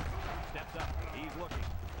pass. Steps up. He's looking.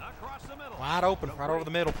 Across the middle. Wide open, right over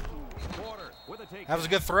the middle. That was a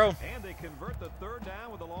good throw. And they convert the 3rd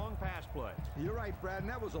down with a long pass play. You're right, Brad, and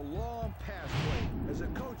that was a long pass play. As a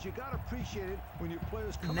coach, you got to appreciate it when your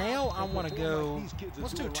players come now out I want to go,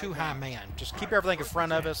 let's do 2 high man. Just keep everything in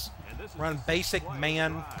front of us, run basic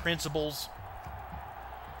man principles,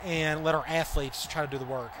 and let our athletes try to do the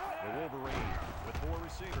work. The Wolverines with 4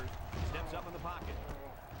 receivers steps up in the pocket.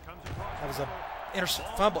 Comes across. That was a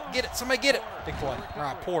fumble. Get it. Somebody get it. Big play. All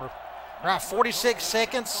right, Porter. All right, 46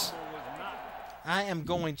 seconds. I am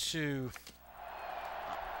going to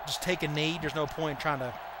just take a knee. There's no point in trying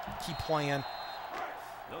to keep playing.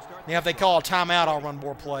 Now, if they call a timeout, I'll run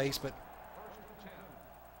more plays, but...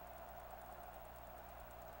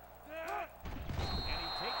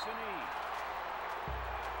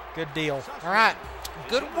 Good deal. All right,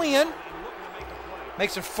 good win.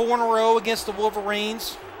 Makes it 4 in a row against the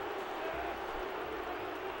Wolverines.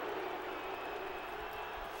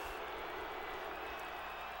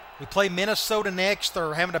 We play Minnesota next.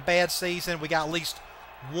 They're having a bad season. We got at least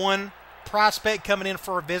 1 prospect coming in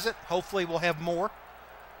for a visit. Hopefully we'll have more.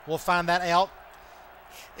 We'll find that out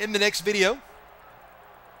in the next video.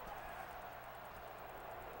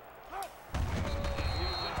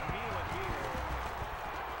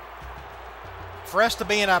 For us to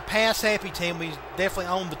be in a pass-happy team, we definitely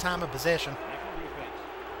own the time of possession.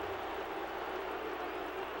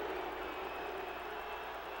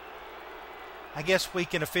 I guess we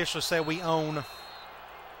can officially say we own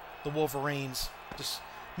the Wolverines. Just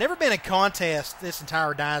never been a contest this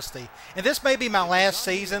entire dynasty. And this may be my last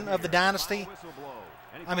season of the dynasty.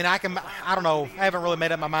 I mean, I don't know. I haven't really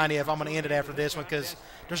made up my mind yet if I'm going to end it after this one because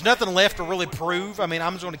there's nothing left to really prove. I mean,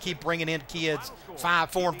 I'm just going to keep bringing in kids, 4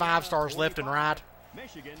 and 5 stars left and right,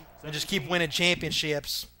 and just keep winning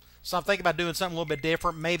championships. So I'm thinking about doing something a little bit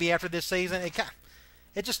different maybe after this season.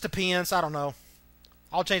 It just depends. I don't know.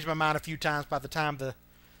 I'll change my mind a few times by the time the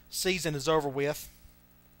season is over with.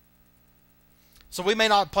 So we may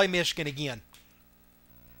not play Michigan again.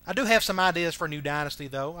 I do have some ideas for a new dynasty,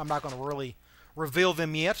 though. I'm not going to really reveal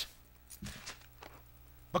them yet.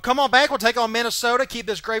 But come on back. We'll take on Minnesota. Keep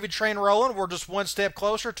this gravy train rolling. We're just 1 step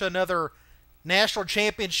closer to another national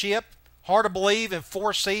championship. Hard to believe in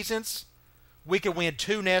 4 seasons we could win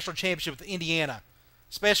 2 national championships with Indiana,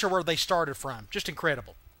 especially where they started from. Just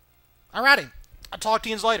incredible. All righty. I'll talk to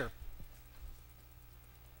you later.